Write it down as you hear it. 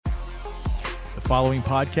The following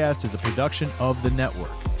podcast is a production of the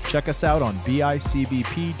network. Check us out on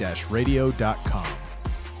bicbp-radio.com.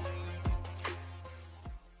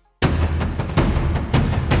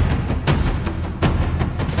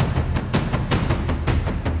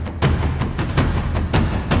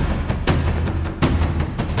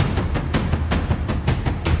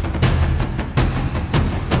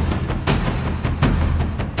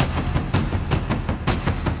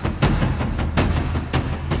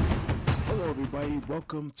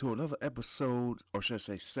 Welcome to another episode, or should I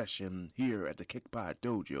say session, here at the Kickpot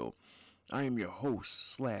Dojo. I am your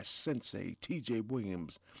host / sensei, TJ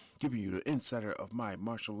Williams, giving you the insider of my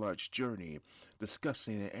martial arts journey,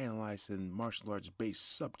 discussing and analyzing martial arts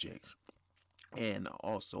based subjects, and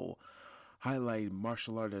also highlighting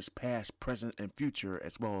martial artists past, present, and future,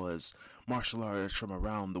 as well as martial artists from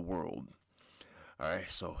around the world.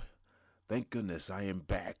 Alright, so thank goodness I am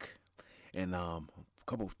back. And a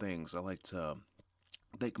couple of things I like to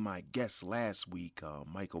thank my guest last week,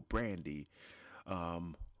 Michael Brandy,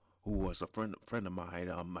 who was a friend of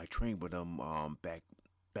mine. I trained with him back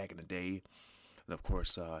in the day, and of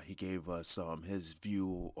course he gave us his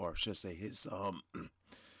view, or should I say his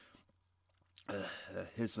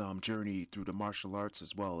journey through the martial arts,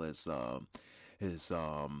 as well as his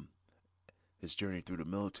journey through the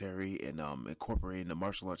military, and incorporating the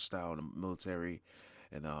martial arts style in the military.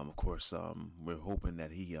 And of course we're hoping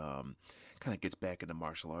that he kind of gets back into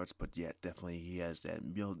martial arts, but yet definitely he has that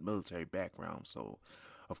military background, so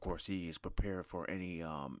of course he is prepared for any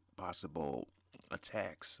possible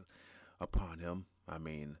attacks upon him. I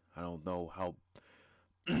mean, I don't know how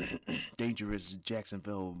dangerous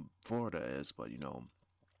Jacksonville, Florida is, but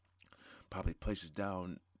probably places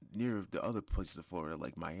down near the other places of Florida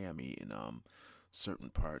like Miami, and certain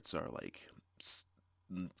parts are like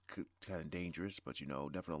kind of dangerous, but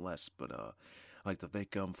nevertheless. But I'd like to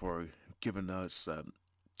thank him for giving him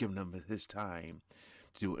his time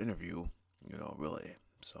to do an interview, really.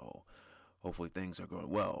 So hopefully things are going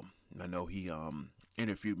well. I know he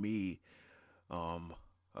interviewed me a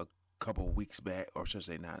couple weeks back, or should I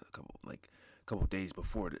say not a couple days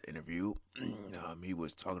before the interview. He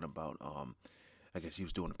was talking about I guess he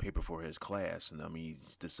was doing a paper for his class, and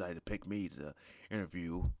he's decided to pick me to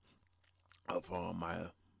interview of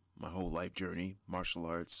my whole life journey, martial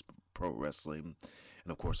arts, pro wrestling,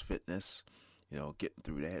 and of course fitness, getting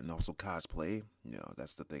through that, and also cosplay.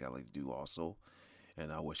 That's the thing I like to do also.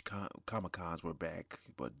 And I wish Comic-Cons were back,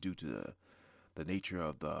 but due to the nature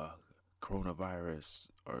of the coronavirus,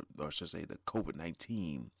 or should I say the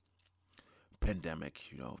COVID-19 pandemic,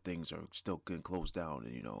 things are still getting closed down,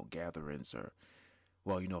 and gatherings are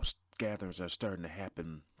starting to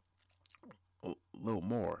happen a little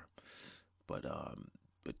more. But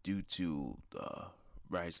due to the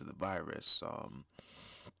rise of the virus,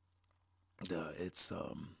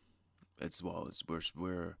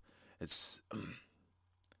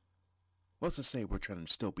 let's just say we're trying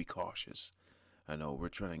to still be cautious. I know we're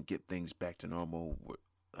trying to get things back to normal.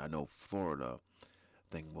 I know Florida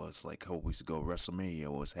thing was like a couple weeks ago, WrestleMania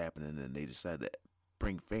was happening, and they decided to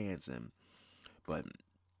bring fans in, but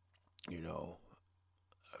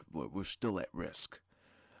we're still at risk.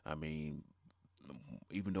 I mean,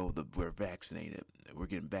 even though we're vaccinated, we're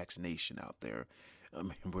getting vaccination out there,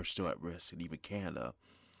 we're still at risk. And even Canada,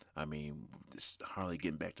 it's hardly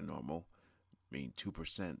getting back to normal.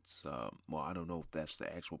 2%, well, I don't know if that's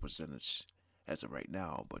the actual percentage as of right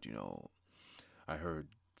now, but I heard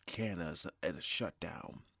Canada's at a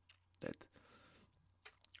shutdown.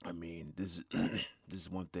 This is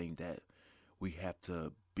one thing that we have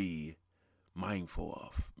to be mindful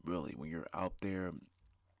of, really. When you're out there,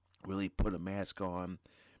 really put a mask on,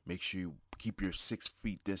 make sure you keep your 6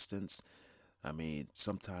 feet distance.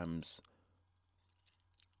 Sometimes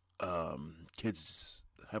kids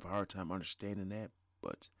have a hard time understanding that,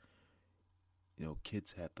 but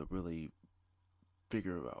kids have to really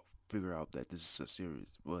figure out that this is a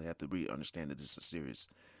serious. Well, they have to really understand that this is a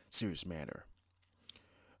serious matter.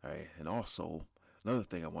 All right, and also another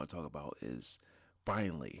thing I want to talk about is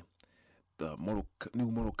finally the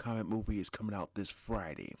new Mortal Kombat movie is coming out this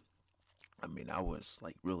Friday. I was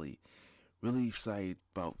like really excited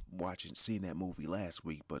about seeing that movie last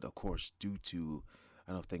week, but of course, due to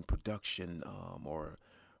production,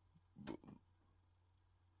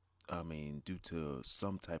 due to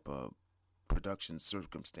some type of production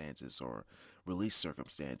circumstances or release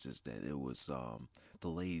circumstances, that it was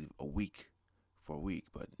delayed a week. But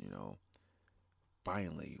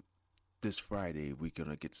finally this Friday we're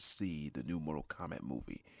gonna get to see the new Mortal Kombat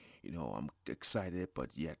movie. I'm excited,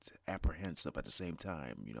 but yet apprehensive at the same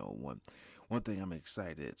time. One thing I'm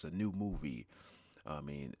excited, it's a new movie.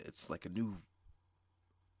 It's like a new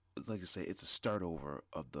it's like I say, it's a start over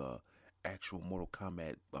of the actual Mortal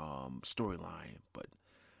Kombat storyline, but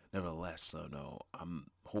nevertheless, so no,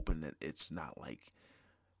 I'm hoping that it's not like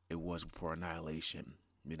it was for Annihilation.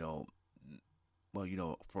 You know,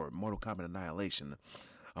 well, for Mortal Kombat Annihilation,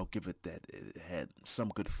 I'll give it that it had some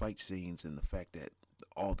good fight scenes and the fact that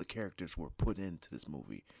all the characters were put into this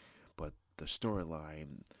movie, but the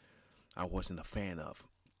storyline I wasn't a fan of.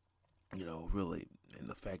 Really, and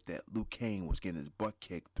the fact that Liu Kang was getting his butt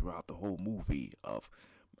kicked throughout the whole movie of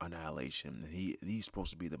Annihilation, and he's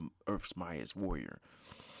supposed to be the Earth's mightiest warrior.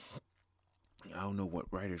 I don't know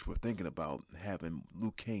what writers were thinking about having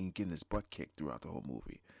Liu Kang getting his butt kicked throughout the whole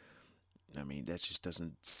movie. I mean, that just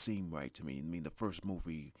doesn't seem right to me. I mean, the first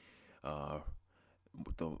movie, in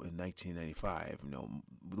 1995,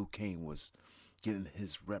 Liu Kang was getting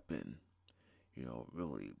his rep in.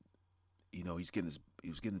 Really, he was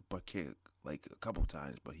getting butt kicked like a couple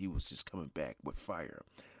times, but he was just coming back with fire.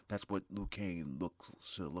 That's what Liu Kang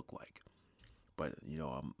should look like. But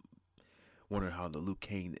I'm wondering how the Liu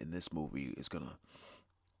Kang in this movie is gonna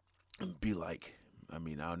be like. I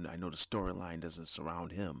mean, I know the storyline doesn't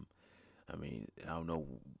surround him. I mean, I don't know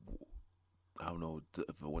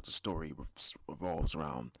what the story revolves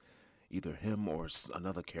around, either him or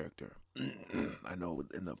another character. I know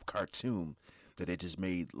in the cartoon that they just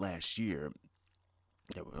made last year,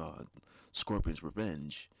 Scorpion's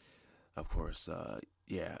Revenge, of course,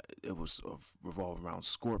 it was revolved around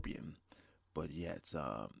Scorpion, but yet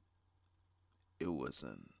it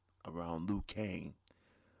wasn't around Liu Kang.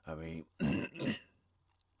 I mean,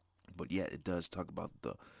 but yet it does talk about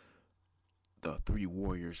the three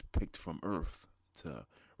warriors picked from Earth to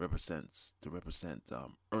represent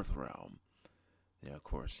Earthrealm. Yeah, of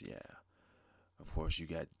course, yeah. Of course, you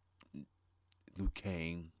got Liu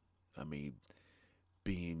Kang. I mean,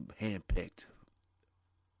 being handpicked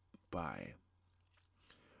by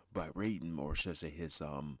Raiden, or should I say his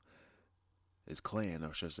clan,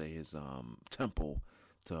 or should I say his temple,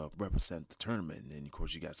 to represent the tournament. And of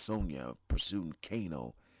course, you got Sonya pursuing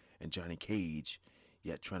Kano and Johnny Cage,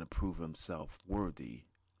 yet trying to prove himself worthy,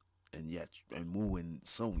 and wooing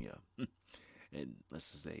Sonya. And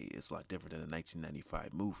let's just say it's a lot different than a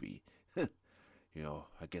 1995 movie. I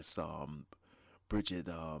guess Bridget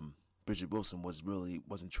Wilson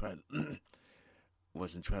wasn't trying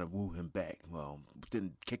to woo him back. Well,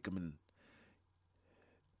 didn't kick him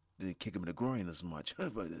in the groin as much,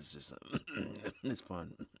 but it's just it's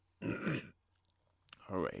fun.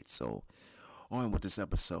 All right, so on with this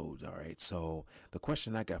episode. All right, so the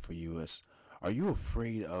question I got for you is: are you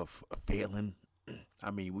afraid of failing?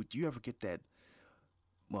 I mean, would you ever get that?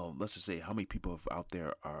 Well, let's just say, how many people out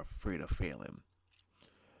there are afraid of failing?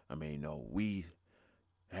 I mean, we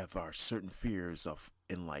have our certain fears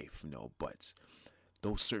in life, but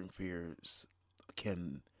those certain fears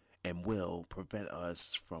can and will prevent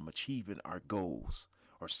us from achieving our goals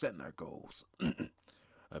or setting our goals.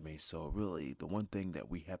 I mean, so really, the one thing that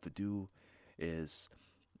we have to do is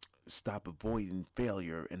stop avoiding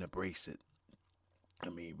failure and embrace it. I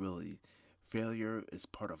mean, really, failure is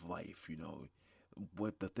part of life.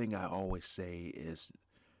 What the thing I always say is,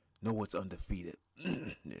 no one's undefeated.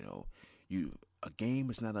 A game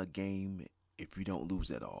is not a game if you don't lose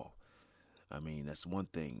at all. I mean, that's one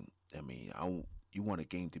thing. I mean, you want a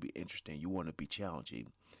game to be interesting. You want to be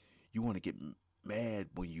challenging. You want to get mad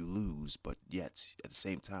when you lose, but yet at the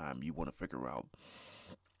same time, you want to figure out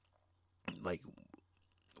like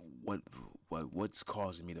what's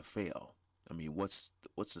causing me to fail. I mean, what's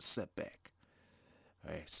the setback?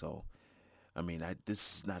 All right, so I mean,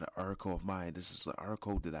 this is not an article of mine. This is an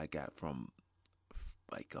article that I got from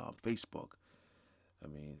Facebook. I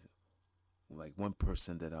mean, like one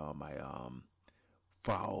person that I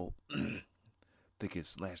follow, I think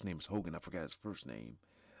his last name is Hogan. I forgot his first name,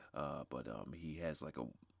 but he has like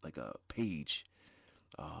a page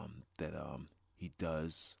that he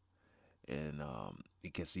does, and I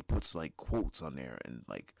guess he puts like quotes on there and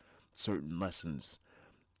like certain lessons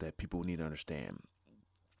that people need to understand.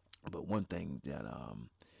 But one thing that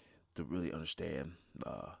to really understand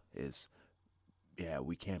is,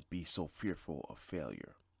 we can't be so fearful of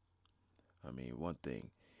failure. I mean, one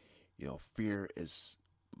thing, fear is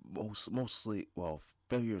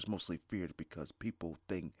failure is mostly feared because people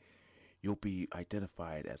think you'll be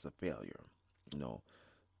identified as a failure.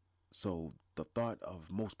 So the thought of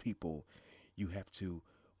most people, you have to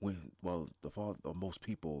win. Well, the thought of most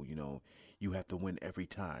people, you have to win every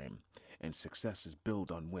time, and success is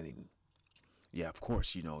built on winning. Yeah, of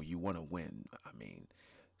course, you want to win. I mean,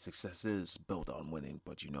 success is built on winning,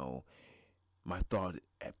 but my thought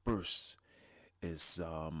at first is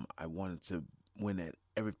I wanted to win at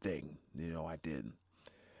everything, I did.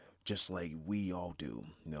 just like we all do.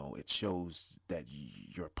 It shows that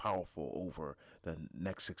you're powerful over the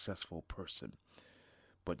next successful person.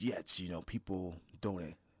 But yet, people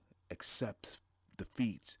don't accept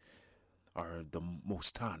defeats are the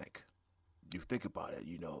most tonic. You think about it,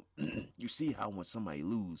 you see how when somebody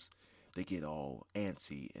lose, they get all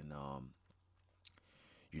antsy and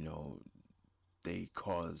you know, they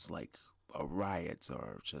cause like a riot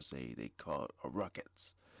or just say they call it a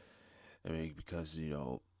ruckus. I mean, because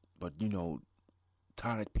but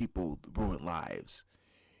tonic people ruin lives.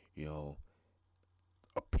 You know,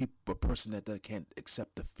 a person that can't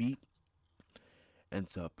accept defeat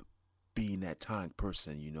ends up being that tonic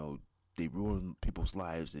person. They ruin people's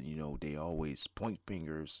lives, and they always point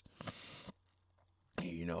fingers.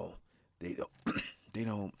 And, they don't they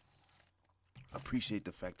don't appreciate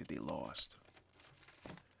the fact that they lost.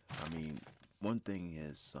 I mean, one thing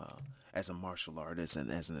is, as a martial artist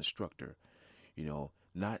and as an instructor,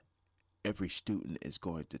 not every student is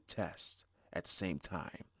going to test at the same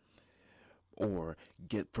time or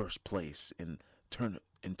get first place in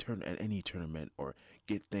at any tournament or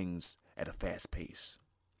get things at a fast pace.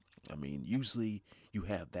 I mean, usually you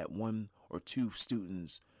have that one or two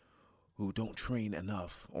students who don't train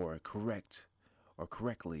enough or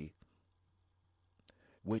correctly,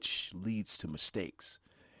 which leads to mistakes.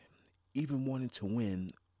 Even wanting to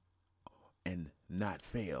win and not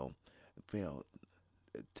fail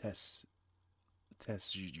tests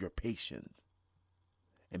your patience,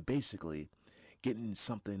 and basically getting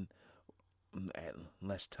something at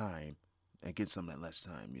less time and get something at less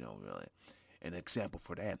time. Really, an example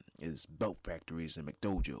for that is belt factories and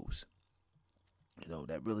McDojos.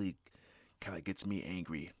 That really kind of gets me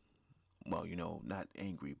angry. Well, not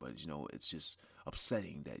angry, but it's just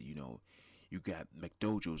upsetting that you got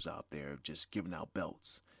McDojos out there just giving out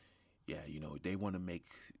belts. Yeah, they want to make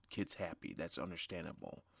kids happy. That's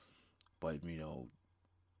understandable. But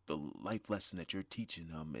the life lesson that you're teaching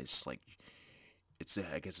them is like,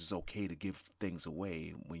 I guess it's okay to give things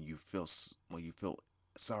away when you feel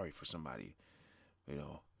sorry for somebody.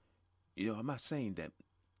 I'm not saying that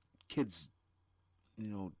kids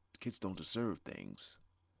kids don't deserve things.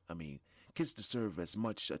 I mean, kids deserve as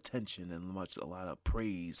much attention and a lot of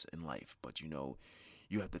praise in life, but you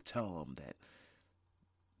have to tell them that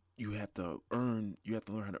you have to learn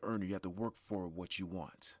how to earn it. You have to work for what you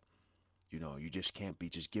want. You just can't be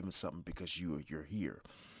just given something because you're here.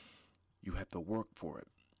 You have to work for it.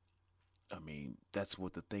 I mean, that's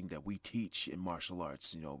what the thing that we teach in martial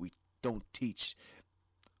arts. We don't teach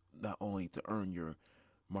not only to earn your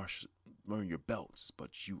belts,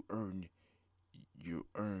 but you earn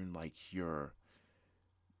like you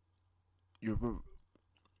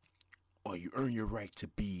earn your right to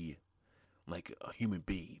be like a human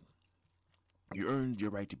being. You earn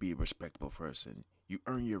your right to be a respectable person. You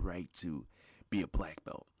earn your right to be a black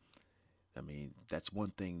belt. I mean, that's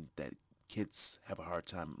one thing that kids have a hard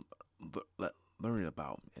time learning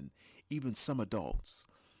about, and even some adults.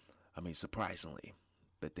 I mean, surprisingly,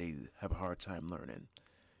 that they have a hard time learning.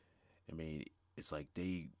 I mean, it's like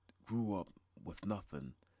they grew up with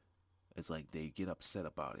nothing. It's like they get upset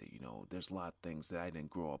about it. There's a lot of things that I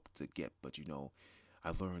didn't grow up to get, but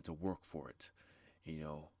I learned to work for it.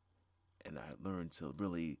 And I learned to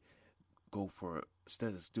really go for it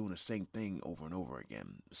instead of doing the same thing over and over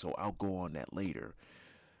again. So I'll go on that later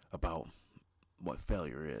about what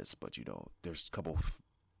failure is, but there's a couple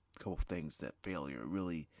of things that failure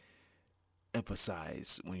really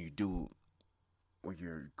emphasize when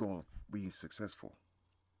you're going being successful.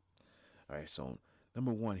 All right, so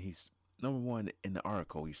number one in the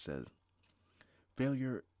article, he says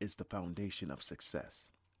failure is the foundation of success.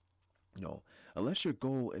 Unless your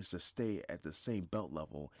goal is to stay at the same belt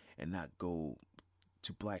level and not go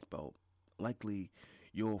to black belt, likely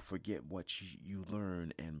you'll forget what you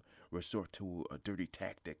learn and resort to a dirty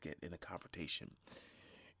tactic in a confrontation.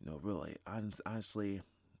 Really, honestly,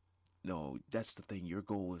 no, that's the thing. Your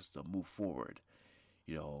goal is to move forward,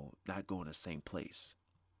 not go in the same place.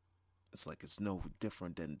 It's like it's no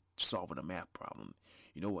different than solving a math problem.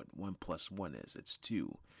 You know what 1 + 1 is? It's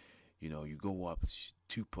 2. You go up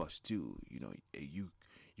 2 + 2.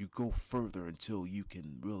 You go further until you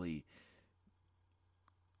can really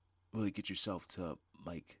get yourself to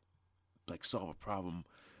like solve a problem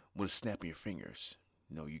with a snap of your fingers.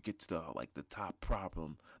 You get to the top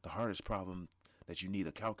problem, the hardest problem that you need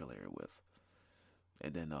a calculator with,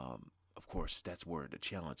 and then of course that's where the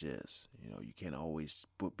challenge is. You can't always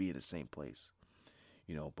be in the same place.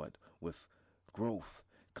 But with growth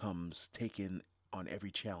comes taking on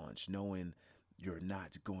every challenge, knowing you're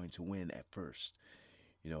not going to win at first.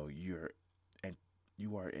 You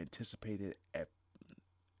are anticipated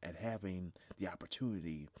at having the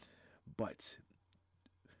opportunity, but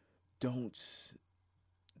don't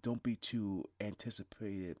don't be too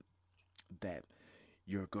anticipated that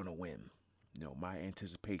you're gonna win. My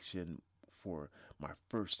anticipation for my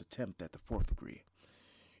first attempt at the fourth degree,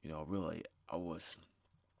 really, I was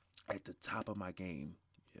at the top of my game.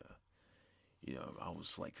 Yeah. I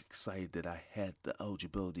was like excited that I had the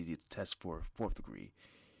eligibility to test for fourth degree.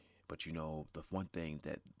 But the one thing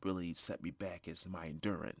that really set me back is my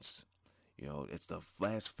endurance. It's the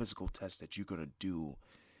last physical test that you're gonna do,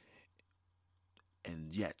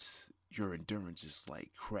 and yet your endurance is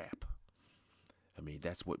like crap. I mean,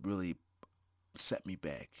 that's what really set me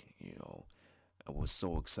back. I was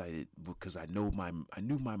so excited because I knew my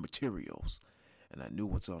materials, and I knew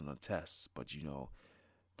what's on the test. But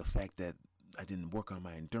the fact that I didn't work on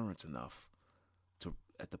my endurance enough to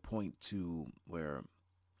at the point to where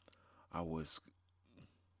I was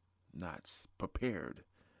not prepared.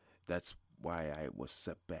 That's why I was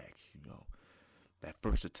set back. That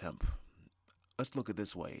first attempt. Let's look at it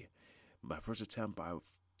this way. My first attempt, I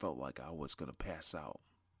felt like I was gonna pass out.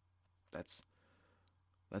 That's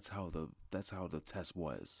how the test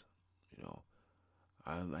was.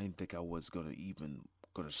 I didn't think I was gonna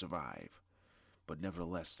survive, but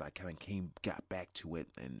nevertheless, I kind of got back to it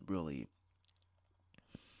and really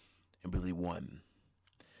won.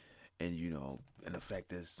 And and the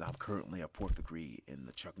fact is, I'm currently a fourth degree in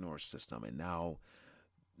the Chuck Norris system, and now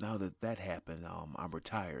that happened, I'm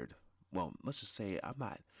retired. Well, let's just say I'm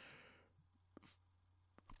not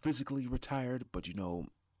physically retired, but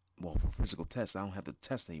well, for physical tests, I don't have to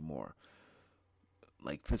test anymore,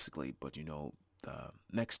 like physically. But the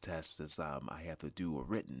next test is I have to do a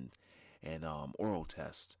written and oral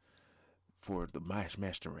test for the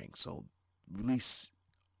mastering. So, at least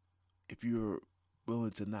if you're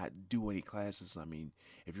willing to not do any classes, I mean,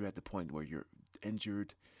 if you're at the point where you're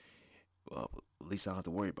injured, well, at least I don't have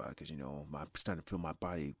to worry about it because I'm starting to feel my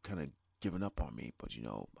body kind of giving up on me. But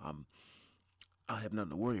I have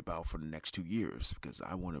nothing to worry about for the next 2 years because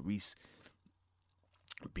I want to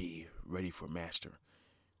be ready for master.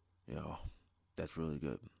 That's really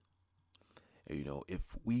good. And, if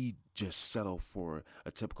we just settle for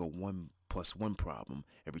a typical 1+1 problem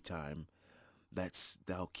every time,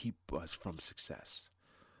 that'll keep us from success.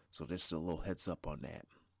 So just a little heads up on that.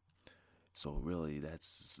 So really,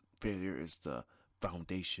 failure is the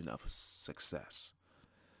foundation of success.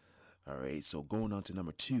 All right. So going on to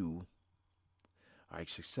number 2. All right,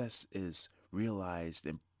 success is realized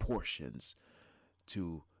in portions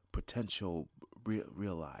to potential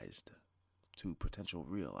realized.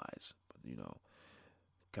 But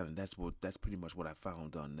kind of that's pretty much what I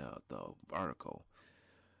found on the article.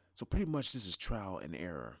 So pretty much this is trial and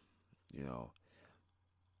error.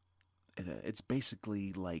 And it's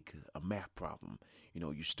basically like a math problem.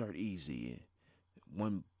 You start easy.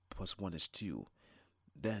 1+1 is 2.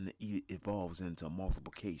 Then it evolves into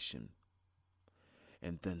multiplication,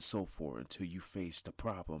 and then so forth until you face the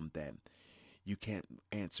problem that you can't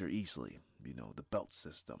answer easily. The belt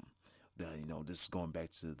system. This is going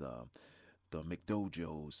back to the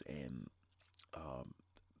McDojos and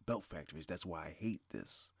belt factories. That's why I hate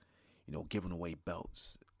this. Giving away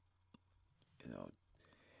belts.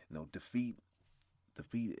 Defeat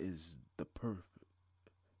is the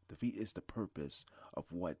purpose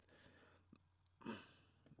of what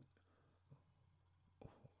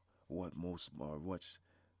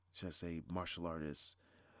should I say martial artists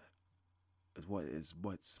is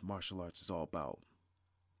what's martial arts is all about.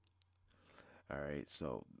 All right,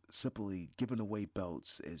 so simply giving away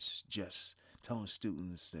belts is just telling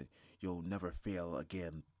students that you'll never fail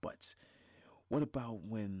again. But what about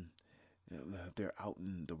when they're out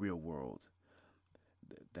in the real world?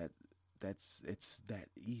 It's that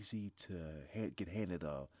easy to get handed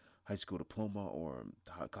a high school diploma or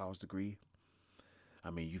a college degree. I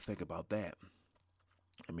mean, you think about that.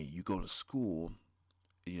 I mean, you go to school,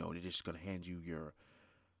 they're just gonna hand you your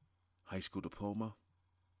high school diploma,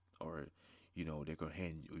 or they're gonna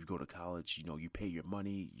you go to college, you pay your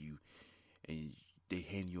money, and they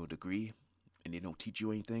hand you a degree, and they don't teach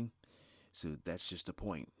you anything. So that's just the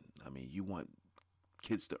point. I mean, you want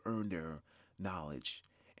kids to earn their knowledge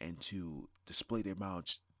and to display their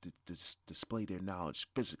knowledge, display their knowledge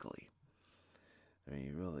physically. I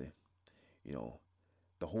mean, really,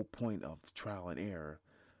 the whole point of trial and error,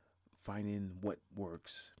 finding what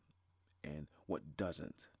works and what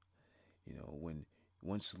doesn't. When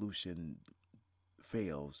one solution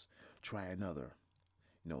fails, try another.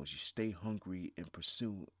 You stay hungry in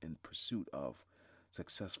pursuit of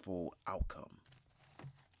successful outcome.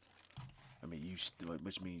 I mean,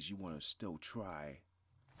 which means you want to still try.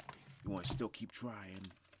 You want to still keep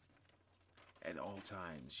trying at all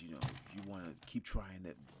times. You know, you want to keep trying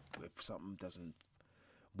it. If something doesn't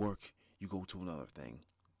work, you go to another thing.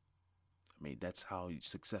 I mean, that's how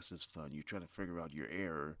success is done. You're trying to figure out your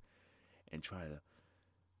error and try to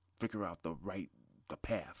figure out the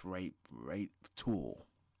path, right tool.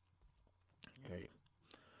 Right.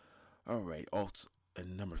 All right.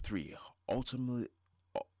 And number three, ultimately,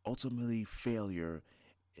 ultimately, failure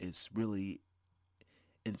is really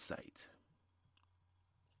insight.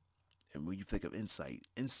 And when you think of insight,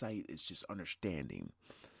 insight is just understanding.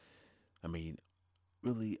 I mean,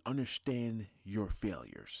 really understand your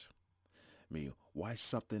failures. I mean, why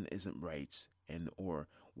something isn't right and or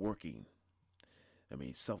working. I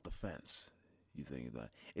mean, self-defense. You think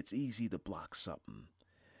that it's easy to block something.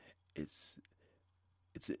 It's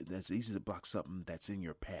that's easy to block something that's in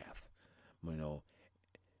your path. You know,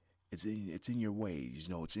 it's in your way. You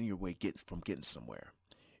know, it's in your way getting somewhere.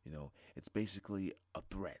 You know, it's basically a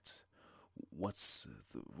threat. What's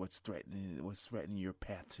threatening your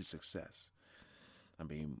path to success? I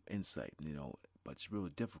mean, insight. You know, but it's really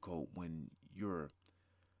difficult when you're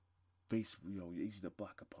face. You know, easy to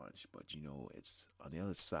block a punch, but you know, it's on the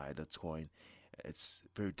other side of the coin. It's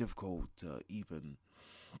very difficult to even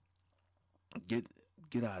get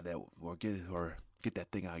get out of that or get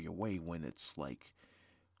that thing out of your way when it's like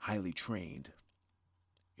highly trained.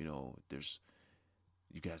 You know,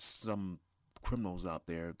 you got some criminals out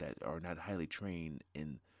there that are not highly trained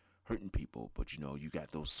in hurting people, but you know, you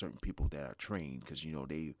got those certain people that are trained because you know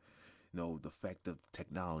they know the fact of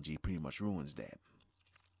technology pretty much ruins that.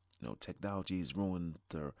 You know, technology has ruined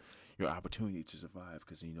your opportunity to survive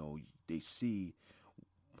because you know they see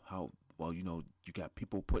how well you know you got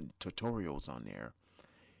people putting tutorials on there,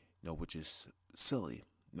 you know, which is silly.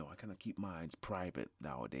 You know, I kind of keep mine private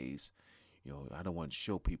nowadays. You know, I don't want to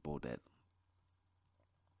show people that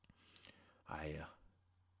I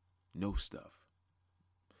know stuff,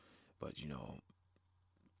 but you know,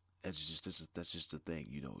 that's just the thing.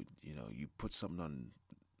 You know, you put something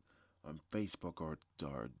on Facebook or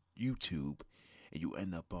YouTube, and you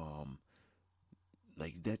end up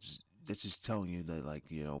like that's just telling you that like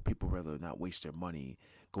you know people rather not waste their money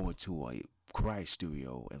going to a karate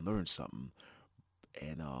studio and learn something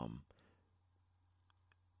and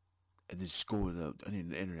just go to the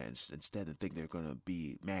internet instead and think they're gonna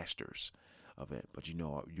be masters of it. But you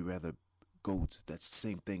know you rather go to that's the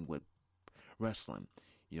same thing with wrestling.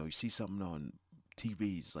 You know you see something on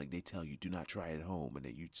TVs like they tell you do not try it at home, and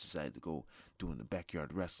then you decide to go doing the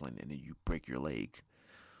backyard wrestling, and then you break your leg.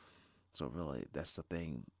 So really, that's the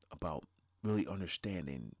thing about really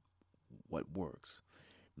understanding what works.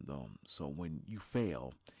 So when you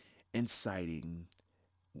fail, inciting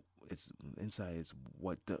it's insight is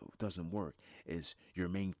what doesn't work is your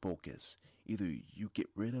main focus. Either you get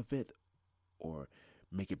rid of it or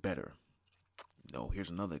make it better. No, here's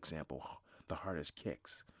another example: the hardest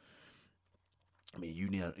kicks. I mean, you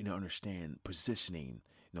need to understand positioning.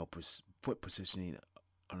 You know, foot positioning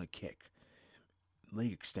on a kick,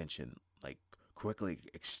 leg extension, like correctly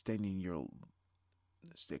extending your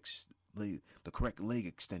sticks, the correct leg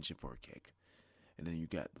extension for a kick, and then you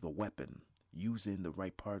got the weapon, using the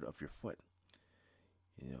right part of your foot.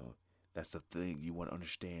 You know, that's the thing you want to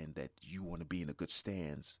understand that you want to be in a good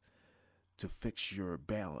stance to fix your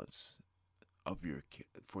balance of your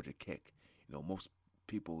for the kick. You know, most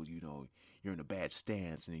people, you know, you're in a bad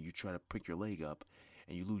stance and then you try to pick your leg up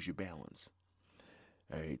and you lose your balance.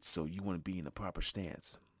 All right, so you want to be in the proper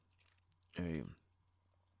stance. All right,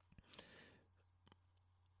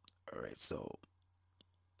 all right. So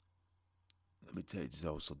let me tell you,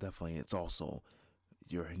 so definitely, it's also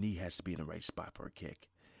your knee has to be in the right spot for a kick,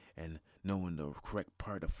 and knowing the correct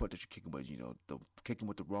part of foot that you're kicking with. You know, the kicking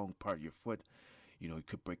with the wrong part of your foot, you know, you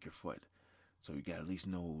could break your foot. So you gotta at least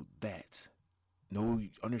know that.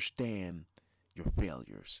 Understand your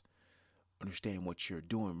failures. Understand what you're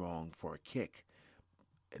doing wrong for a kick,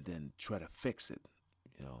 and then try to fix it.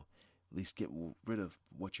 You know, at least get rid of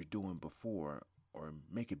what you're doing before, or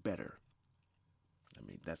make it better. I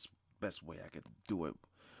mean, that's the best way I could do it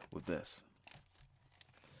with this.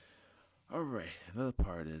 All right, another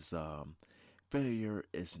part is failure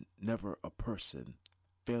is never a person.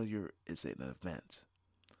 Failure is an event.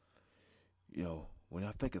 You know, when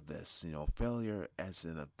I think of this, you know, failure as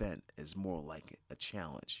an event is more like a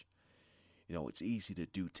challenge. You know, it's easy to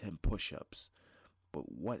do 10 push ups, but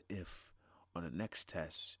what if on the next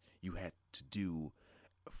test you had to do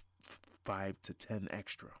 5 to 10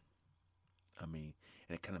 extra? I mean,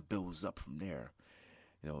 and it kind of builds up from there.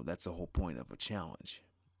 You know, that's the whole point of a challenge.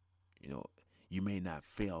 You know, you may not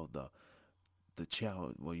fail the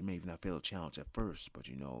challenge. Well, you may not fail the challenge at first, but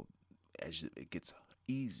you know, as it gets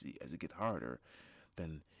easy, as it gets harder,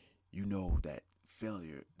 then you know that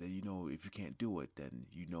failure, then you know if you can't do it, then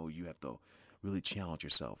you know you have to really challenge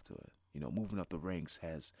yourself to it. Moving up the ranks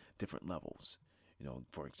has different levels.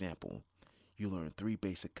 For example, you learn three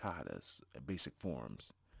basic katas, basic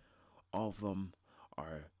forms. All of them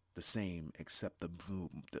are the same except the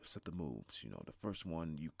moves. The first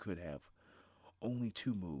one you could have only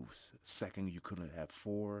two moves. Second, you could have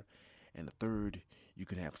four, and the third you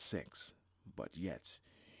could have six. But yet,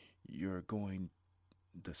 you're going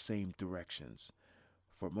the same directions.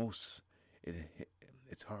 For most,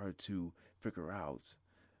 it's hard to figure out.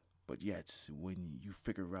 But yet, when you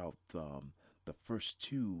figure out the first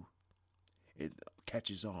two, it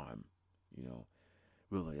catches on. You know,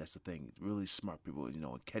 really, that's the thing. Really smart people,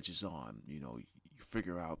 it catches on. You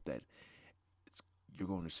figure out that you're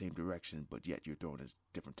going the same direction, but yet you're throwing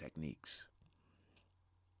different techniques.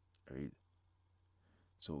 Right?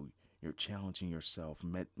 So you're challenging yourself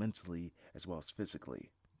mentally as well as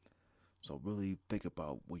physically. So really think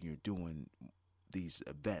about when you're doing these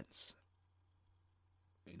events.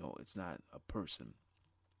 It's not a person.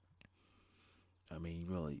 I mean,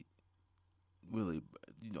 really,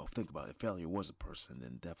 think about it. If failure was a person,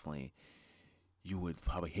 then definitely you would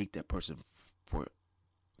probably hate that person for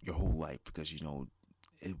your whole life because,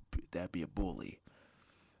 that'd be a bully.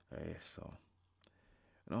 Okay, so,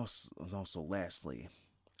 and also lastly,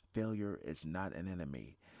 failure is not an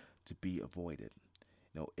enemy to be avoided.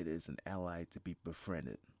 It is an ally to be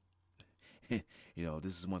befriended.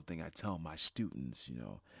 This is one thing I tell my students.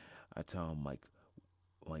 I tell them like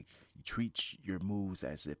you treat your moves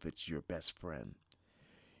as if it's your best friend.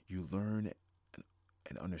 You learn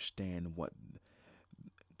and understand what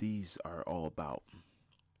these are all about.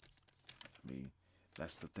 I mean,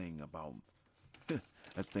 that's the thing about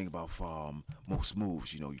most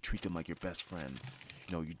moves. You treat them like your best friend.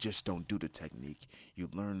 You just don't do the technique. You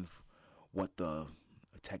learn what the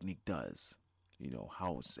technique does.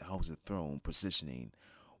 How is it thrown, positioning,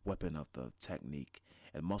 weapon of the technique,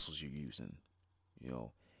 and muscles you're using.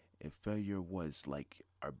 If failure was like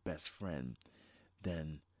our best friend,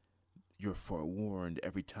 then you're forewarned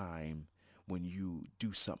every time when you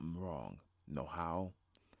do something wrong. How?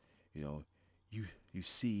 You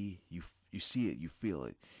see it, you feel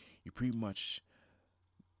it. You pretty much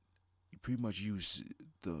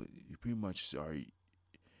are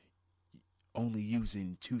only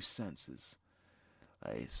using two senses.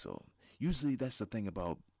 Right? So usually that's the thing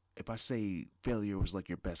about, if I say failure was like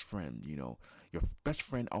your best friend, your best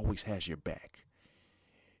friend always has your back.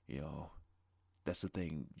 That's the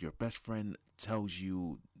thing. Your best friend tells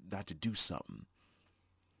you not to do something,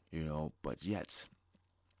 but yet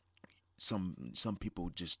some people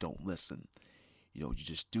just don't listen. You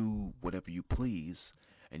just do whatever you please,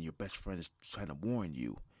 and your best friend is trying to warn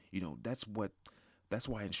you. That's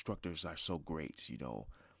why instructors are so great.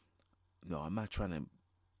 No, I'm not trying to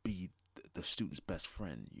be the student's best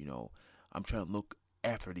friend. I'm trying to look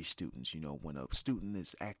after these students. When a student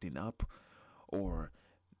is acting up or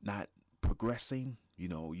not progressing,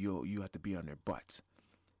 you have to be on their butt.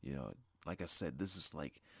 Like I said, this is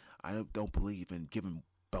like, I don't believe in giving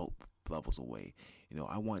belt levels away.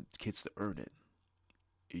 I want kids to earn it.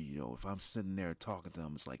 If I'm sitting there talking to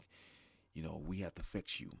them, it's like, we have to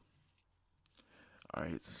fix you. All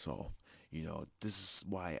right, so, this is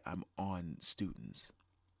why I'm on students.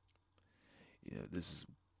 This is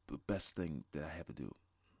the best thing that I have to do.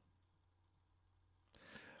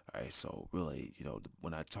 All right, so really,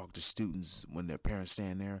 when I talk to students, when their parents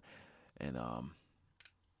stand there, and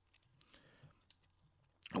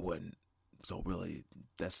really,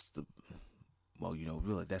 that's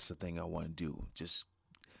the thing I want to do. Just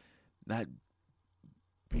not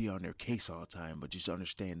be on their case all the time, but just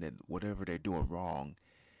understand that whatever they're doing wrong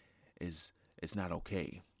it's not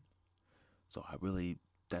okay. So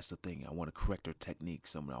that's the thing. I want to correct their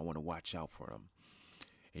techniques. I want to watch out for them.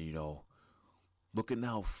 And, looking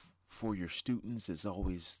out for your students is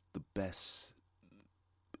always the best.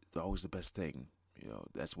 It's always the best thing.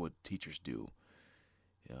 That's what teachers do.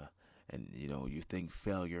 Yeah. And, you think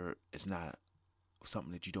failure is not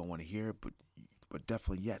something that you don't want to hear, but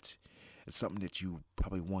definitely yet it's something that you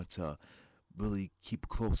probably want to really keep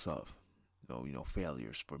close of.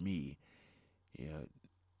 Failures for me. I'm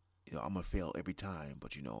gonna fail every time,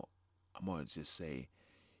 but I'm gonna just say,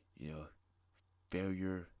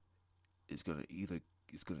 failure is gonna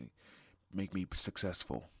make me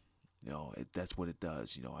successful. That's what it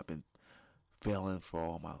does. I've been failing for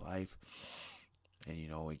all my life, and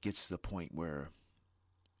it gets to the point where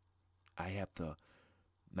I have to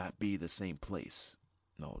not be the same place.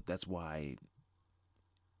 That's why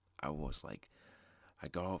I was like, I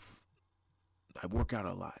got off I work out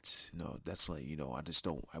a lot. That's like, I just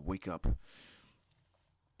don't. I wake up.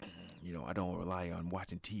 I don't rely on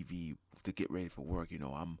watching TV to get ready for work.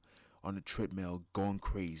 I'm on the treadmill going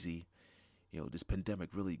crazy. This pandemic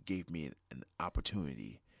really gave me an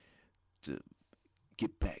opportunity to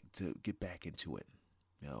get back into it.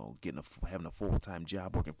 Having a full-time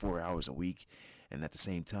job, working 4 hours a week, and at the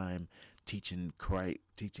same time teaching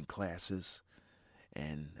classes,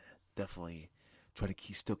 and definitely trying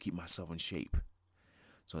to still keep myself in shape.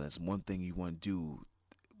 So that's one thing you want to do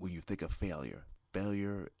when you think of failure.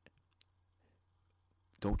 Failure,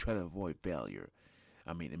 don't try to avoid failure.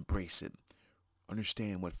 Embrace it.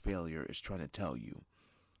 Understand what failure is trying to tell you.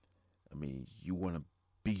 You want to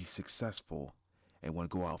be successful and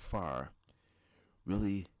want to go out far.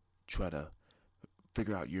 Really try to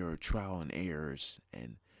figure out your trial and errors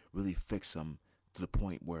and really fix them to the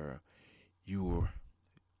point where you're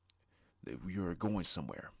going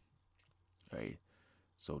somewhere. Right?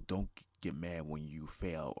 So don't get mad when you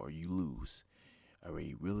fail or you lose.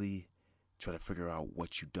 Alright, really try to figure out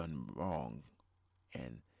what you've done wrong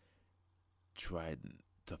and try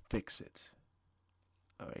to fix it.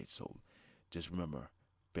 Alright, so just remember,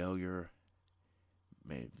 failure,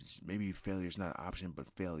 maybe failure is not an option,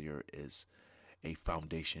 but failure is a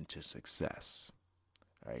foundation to success.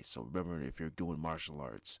 Alright, so remember, if you're doing martial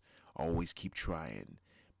arts, always keep trying.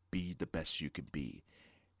 Be the best you can be,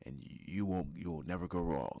 and you will never go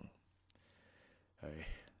wrong. Alright,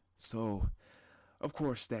 so of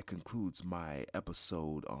course that concludes my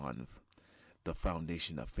episode on the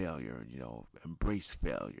foundation of failure. Embrace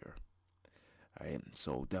failure. Alright,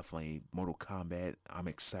 so definitely Mortal Kombat. I'm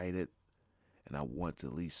excited, and I want to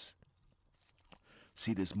at least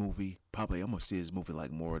see this movie. Probably I'm gonna see this movie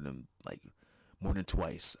more than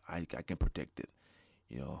twice. I can predict it.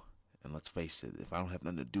 And let's face it, if I don't have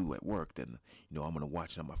nothing to do at work, then I'm gonna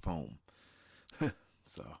watch it on my phone.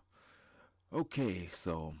 So, okay,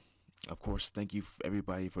 so of course, thank you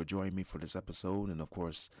everybody for joining me for this episode, and of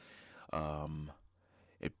course,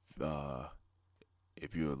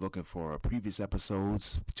 if you're looking for previous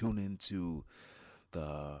episodes, tune into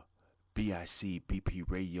the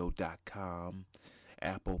BICBPRadio.com,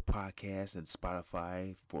 Apple Podcasts, and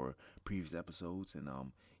Spotify for previous episodes. And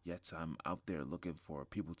yes, I'm out there looking for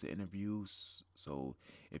people to interview. So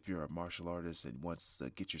if you're a martial artist and wants to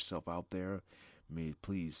get yourself out there,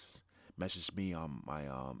 please message me on my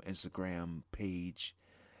Instagram page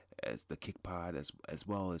as the KickPod, as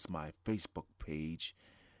well as my Facebook page,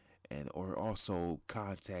 or also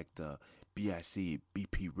contact the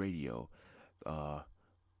BICBP Radio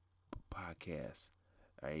podcast,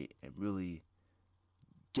 right? And really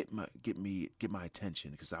get my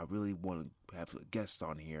attention, because I really want to have guests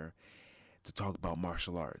on here to talk about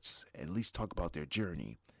martial arts, and at least talk about their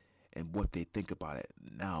journey and what they think about it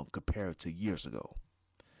now compared to years ago.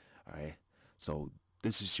 All right, so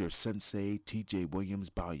this is your sensei, TJ Williams,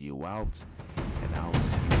 bow you out, and I'll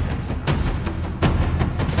see you next time.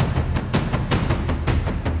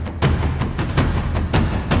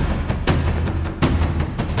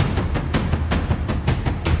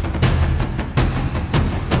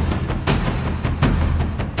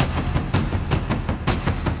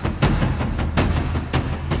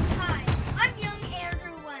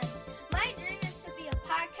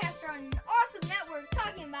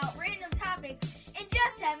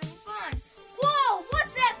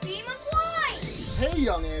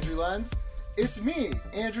 Young Andrew Lenz. It's me,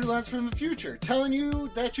 Andrew Lenz from the future, telling you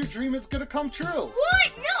that your dream is going to come true.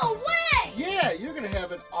 What? No way! Yeah, you're going to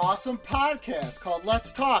have an awesome podcast called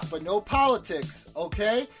Let's Talk, but no politics,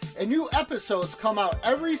 okay? And new episodes come out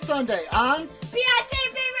every Sunday on BIC